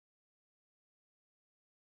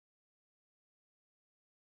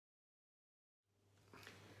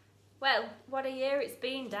Well, what a year it's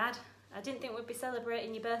been, Dad. I didn't think we'd be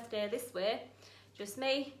celebrating your birthday this way. Just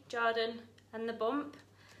me, Jordan and the bump,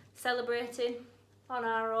 celebrating on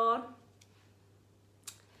our own.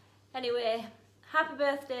 Anyway, happy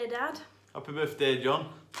birthday, Dad. Happy birthday, John.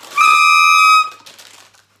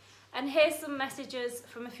 And here's some messages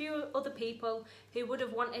from a few other people who would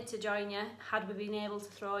have wanted to join you had we been able to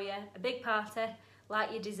throw you a big party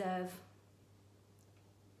like you deserve.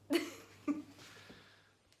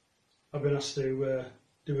 I've been asked to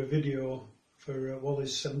do a video for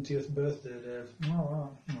Wally's 70th birthday, Dave. Oh,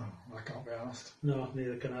 well, I can't be asked. No,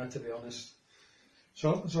 neither can I, to be honest.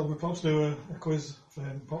 So we're supposed to do a quiz for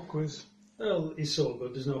him, pop quiz. Well, he's so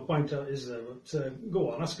good, there's no point out, is there? But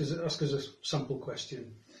go on, ask us a sample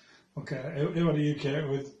question. Okay, who had a UK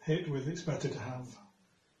hit with It's Better to Have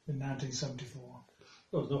in 1974?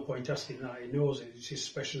 Well, there's no point asking that, he knows it, it's his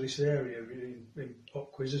specialist area in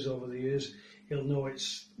pop quizzes over the years. He'll know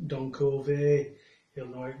it's Don Covey, he'll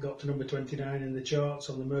know it got to number 29 in the charts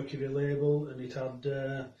on the Mercury label, and it had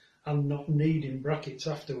 "and not need" in brackets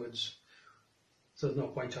afterwards. So there's no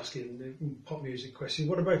point asking the pop music question.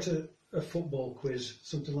 What about a football quiz,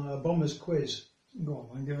 something like a Bombers quiz? Go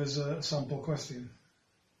on, and give us a sample question.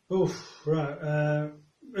 Oof, right.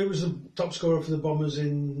 It was the top scorer for the Bombers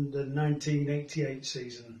in the 1988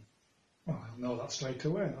 season. Well, I know that straight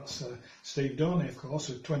away. That's Steve Doney, of course,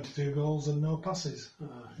 with 22 goals and no passes.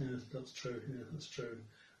 Yeah, that's true. Yeah, that's true.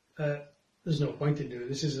 There's no point in doing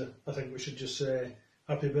this, I think we should just say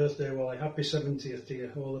happy birthday, Wally. Happy 70th to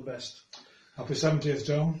you. All the best. Happy 70th,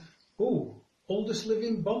 John. Oh, oldest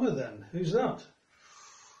living Bomber then. Who's that?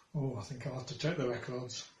 Oh, I think I'll have to check the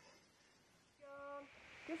records.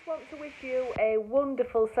 Just want to wish you a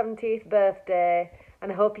wonderful 70th birthday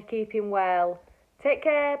and I hope you're keeping well. Take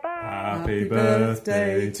care, bye. Happy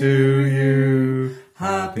birthday to you.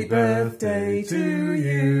 Happy birthday to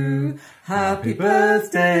you. Happy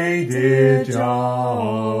birthday, dear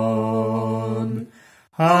John.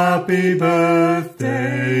 Happy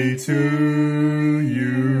birthday to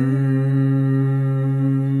you.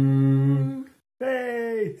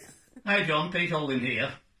 Hey! Hi John, Pete Holding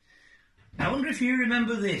here. I wonder if you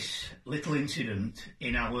remember this little incident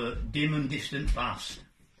in our dim and distant past.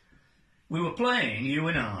 We were playing, you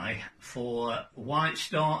and I, for White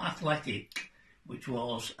Star Athletic, which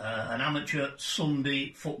was an amateur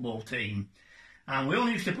Sunday football team. And we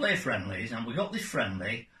only used to play friendlies, and we got this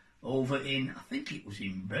friendly over in, I think it was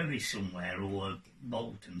in Bury somewhere, or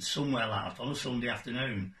Bolton, somewhere like that, on a Sunday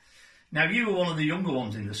afternoon. Now, you were one of the younger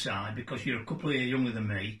ones in the side, because you're a couple of years younger than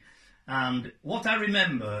me. And what I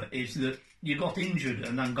remember is that you got injured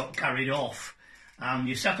and then got carried off. And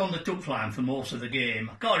you sat on the touchline for most of the game.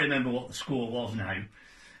 I can't remember what the score was now.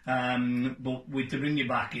 But we had to bring you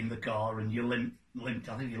back in the car and you limped,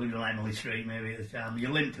 I think you lived on Emily Street maybe at the time. You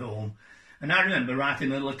limped home. And I remember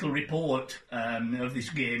writing a little report of this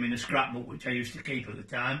game in a scrapbook, which I used to keep at the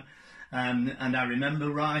time. And I remember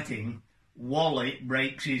writing, Wally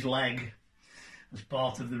breaks his leg as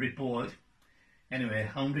part of the report. Anyway,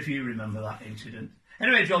 I wonder if you remember that incident.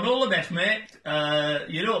 Anyway, John, all the best, mate.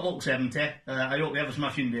 You don't look 70. I hope you have a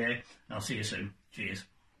smashing day. I'll see you soon. Cheers.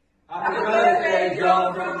 Happy birthday,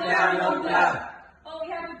 John, from down under. Oh,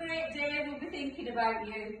 you have a great day. We'll be thinking about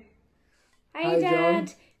you. Hi, Dad.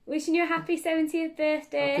 John. Wishing you a happy 70th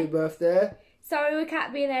birthday. Happy birthday. Sorry we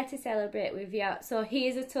can't be there to celebrate with you, so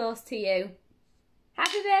here's a toast to you.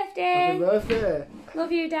 Happy birthday. Happy birthday.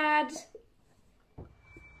 Love you, Dad.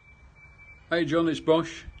 Hey John, it's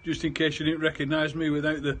Bosch. Just in case you didn't recognise me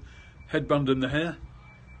without the headband and the hair.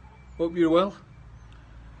 Hope you're well.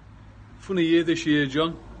 Funny year this year,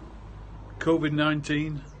 John.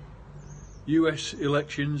 COVID-19, US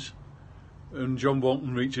elections, and John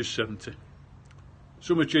Walton reaches 70.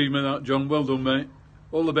 Some achievement that, John. Well done, mate.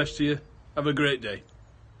 All the best to you. Have a great day.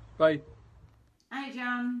 Bye. Hi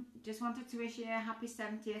John, just wanted to wish you a happy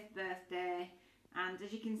 70th birthday. And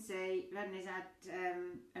as you can see, Rodney's had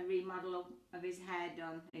a remodel of his hair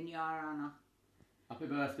done in your honour. Happy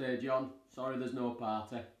birthday, John. Sorry there's no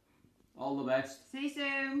party. All the best. See you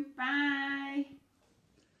soon. Bye.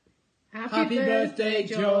 Happy birthday,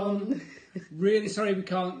 John. Really sorry we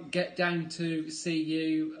can't get down to see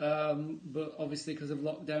you, but obviously because of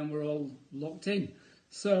lockdown we're all locked in.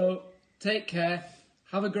 So take care.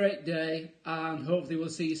 Have a great day and hopefully we'll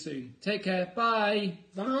see you soon. Take care. Bye.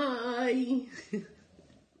 Bye.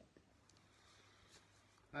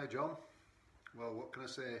 Hi John. Well, what can I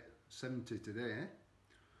say? 70 today, eh?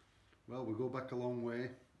 Well, we go back a long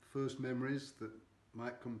way. First memories that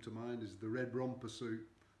might come to mind is the red romper suit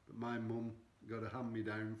that my mum got a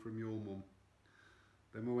hand-me-down from your mum.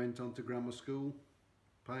 Then we went on to grammar school,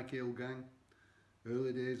 Pike Hill Gang,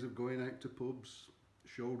 Early days of going out to pubs,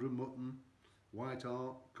 shoulder and mutton, White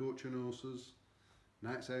Hart, Coach and Horses,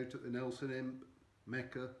 nights out at the Nelson Imp,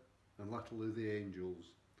 Mecca and latterly the Angels.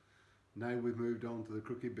 Now we've moved on to the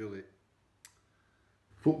Crooked Billet.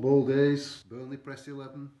 Football days, Burnley Press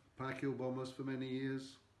 11, Parkhill Bombers for many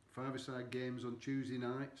years, five-a-side games on Tuesday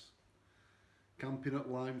nights, camping at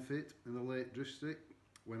Limefit in the Lake District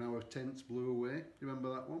when our tents blew away. You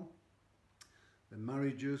remember that one? Then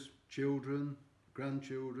marriages, children,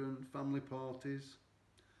 grandchildren, family parties.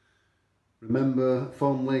 Remember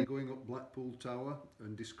fondly going up Blackpool Tower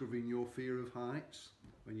and discovering your fear of heights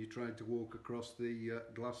when you tried to walk across the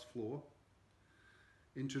glass floor.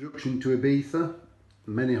 Introduction to Ibiza,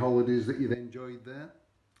 many holidays that you've enjoyed there.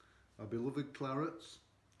 Our beloved Clarets.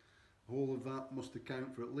 All of that must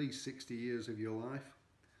account for at least 60 years of your life.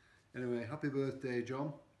 Anyway, happy birthday,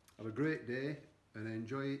 John. Have a great day and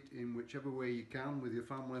enjoy it in whichever way you can with your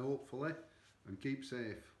family, hopefully, and keep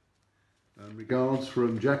safe. And regards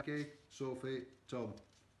from Jackie, Sophie, Tom.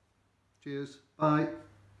 Cheers. Bye.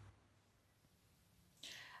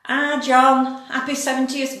 John, happy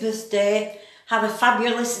 70th birthday. Have a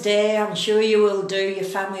fabulous day. I'm sure you will do. Your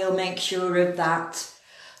family will make sure of that.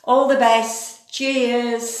 All the best.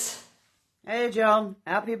 Cheers. Hey John,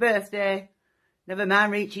 happy birthday. Never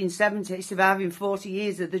mind reaching 70, surviving 40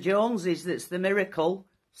 years of the Joneses, that's the miracle.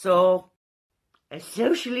 So,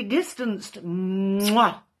 socially distanced.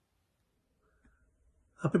 Mwah.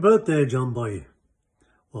 Happy birthday, John boy.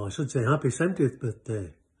 Well, I should say happy 70th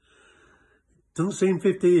birthday. Doesn't seem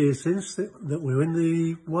 50 years since that we were in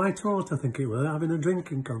the White Hart, I think it was, having a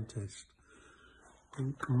drinking contest. I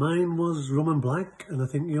think mine was rum and black, and I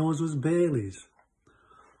think yours was Bailey's.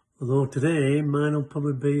 Although today, mine will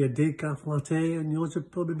probably be a decaf latte and yours will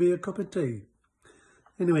probably be a cup of tea.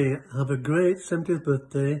 Anyway, have a great 70th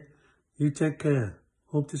birthday. You take care.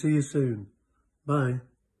 Hope to see you soon. Bye.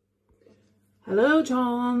 Hello,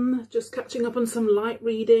 John. Just catching up on some light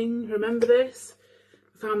reading. Remember this?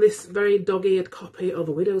 I found this very dog-eared copy of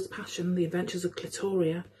A Widow's Passion, The Adventures of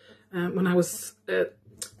Clitoria, when I was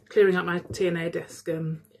clearing out my TNA desk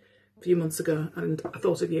a few months ago, and I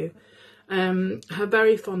thought of you. I have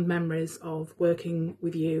very fond memories of working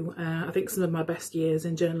with you. I think some of my best years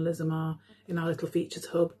in journalism are in our little features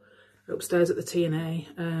hub upstairs at the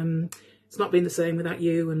TNA. It's not been the same without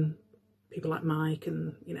you and people like Mike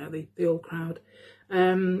and, you know, the old crowd.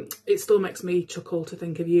 It still makes me chuckle to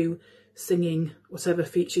think of you singing whatever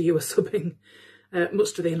feature you were subbing,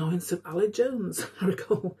 much to the annoyance of Ali Jones, I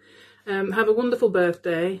recall. Have a wonderful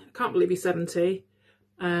birthday. I can't believe you're 70.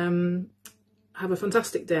 Have a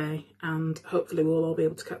fantastic day, and hopefully we'll all be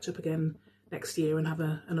able to catch up again next year and have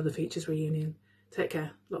another features reunion. Take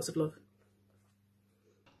care. Lots of love.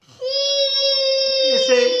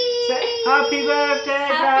 Happy birthday,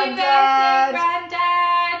 Happy Grandad! birthday,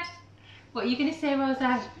 Grandad! What are you going to say, Rosa?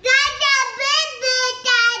 Dada, baby,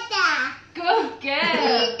 dada. Good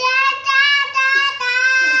girl.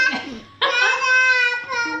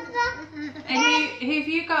 And who have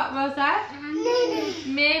you got, Rosa?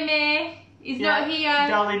 Mimi. He's not here.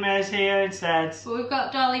 Dolly May's here instead. But we've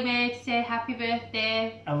got Dolly May to say happy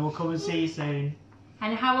birthday. And we'll come and see you soon.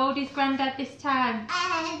 And how old is Grandad this time?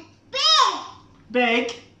 Big.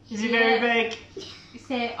 Big? Is he very big?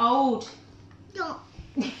 Say old. No.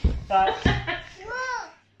 Right.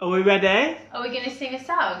 Are we ready? Are we going to sing a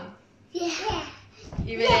song? Yeah.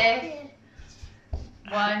 You ready?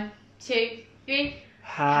 1, 2, 3.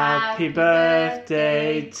 Happy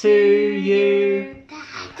birthday to you.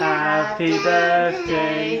 Happy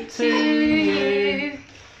birthday to you.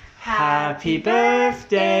 Happy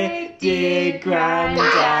birthday, dear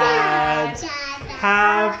Grandad.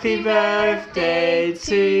 Happy birthday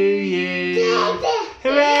to you.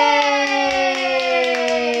 Hooray!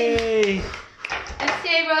 And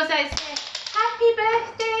say, Rosa, say, happy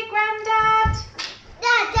birthday, Grandad.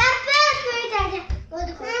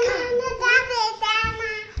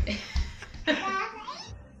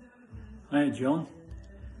 Hi, John.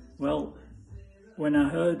 Well, when I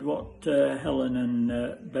heard what Helen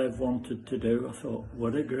and Bev wanted to do, I thought,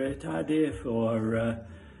 what a great idea for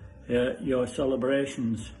your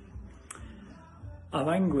celebrations. I've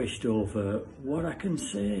anguished over what I can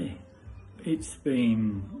say. It's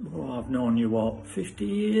been, well, I've known you, what, 50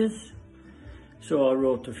 years? So I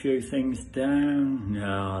wrote a few things down.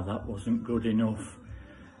 No, that wasn't good enough.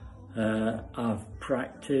 I've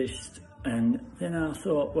practiced, and then I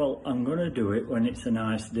thought, well, I'm going to do it when it's a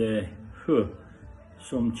nice day.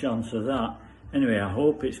 Some chance of that. Anyway, I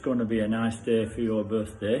hope it's going to be a nice day for your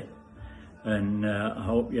birthday, and I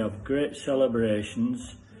hope you have great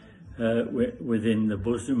celebrations within the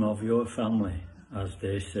bosom of your family, as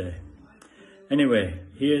they say. Anyway,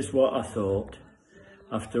 here's what I thought.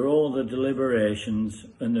 After all the deliberations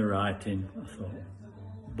and the writing, I thought,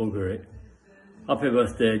 bugger it. Happy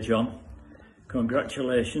birthday, John.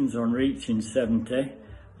 Congratulations on reaching 70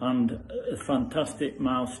 and a fantastic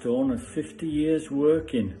milestone of 50 years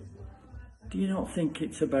working. Do you not think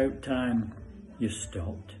it's about time you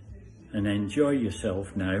stopped and enjoy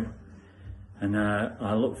yourself now? And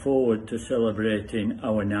I look forward to celebrating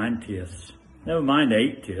our 90th. Never mind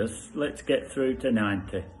 80th, let's get through to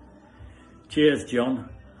 90. Cheers, John.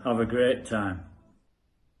 Have a great time.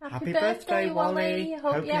 Happy birthday, Wally.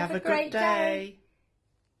 Hope you have a great day.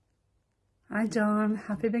 Hi, John.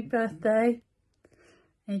 Happy big birthday.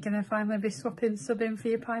 Are you going to finally be swapping subbing for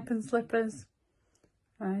your pipe and slippers?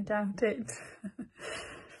 I doubt it.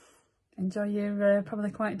 Enjoy your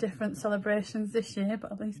probably quite different celebrations this year,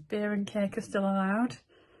 but at least beer and cake are still allowed.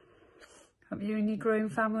 Hope you and your growing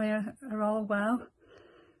family are all well.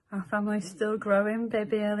 Our family's still growing.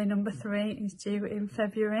 Baby early number 3 is due in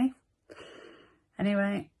February.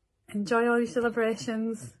 Anyway, enjoy all your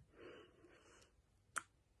celebrations.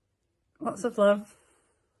 Lots of love.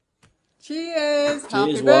 Cheers!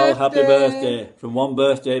 Cheers, Wal. Happy birthday. From one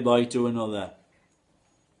birthday boy to another.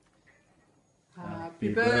 Happy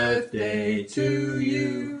birthday to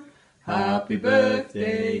you. Happy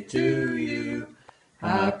birthday to you.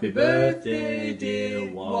 Happy birthday,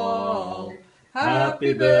 dear Wal.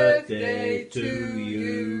 Happy birthday to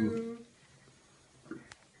you.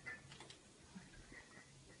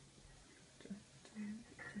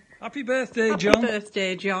 Happy birthday, John. Happy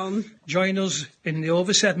birthday, John. Join us in the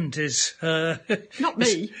over 70s. Not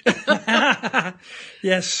me.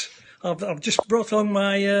 Yes, I've just brought along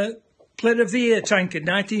my Player of the Year tankard,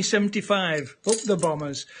 1975. Up the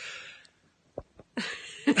Bombers.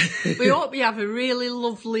 We hope you have a really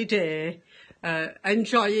lovely day.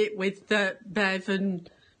 Enjoy it with Bev and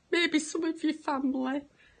maybe some of your family.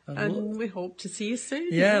 And we hope to see you soon.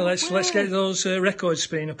 Yeah, let's get those records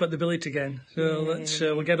spinning up at the billet again. So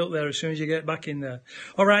we'll get up there as soon as you get back in there.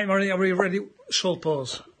 All right, Murray, are we ready? Soul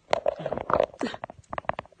pause.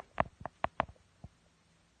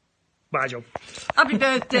 Bye, John. Happy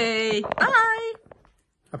birthday. Bye.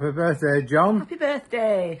 Happy birthday, John. Happy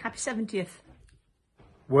birthday. Happy 70th.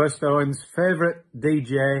 Worstowen's favourite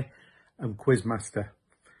DJ and quizmaster.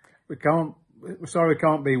 We're sorry we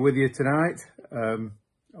can't be with you tonight,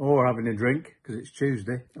 or having a drink, because it's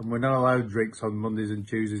Tuesday, and we're not allowed drinks on Mondays and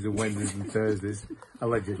Tuesdays and Wednesdays and Thursdays,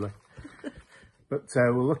 allegedly. But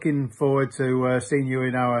we're looking forward to seeing you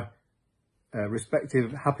in our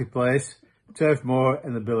respective happy place, Turf Moor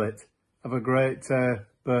and the Billet. Have a great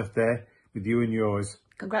birthday with you and yours.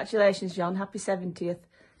 Congratulations, John. Happy 70th.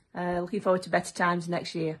 Looking forward to better times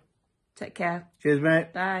next year. Take care. Cheers,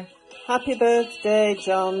 mate. Bye. Happy birthday,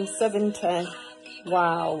 John. 70.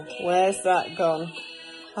 Wow, where's that gone?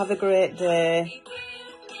 Have a great day.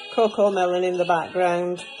 Cocoa melon in the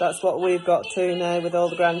background. That's what we've got too now with all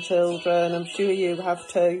the grandchildren. I'm sure you have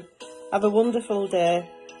too. Have a wonderful day.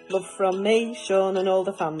 Love from me, Sean and all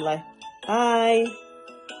the family. Bye.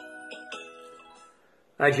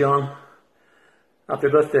 Hi, John. Happy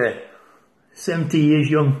birthday. 70 years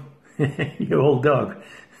young. You old dog.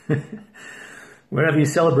 Wherever you're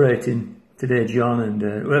celebrating today, John, and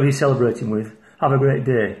whoever you're celebrating with, have a great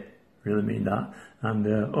day. Really mean that. And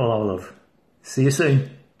all our love. See you soon.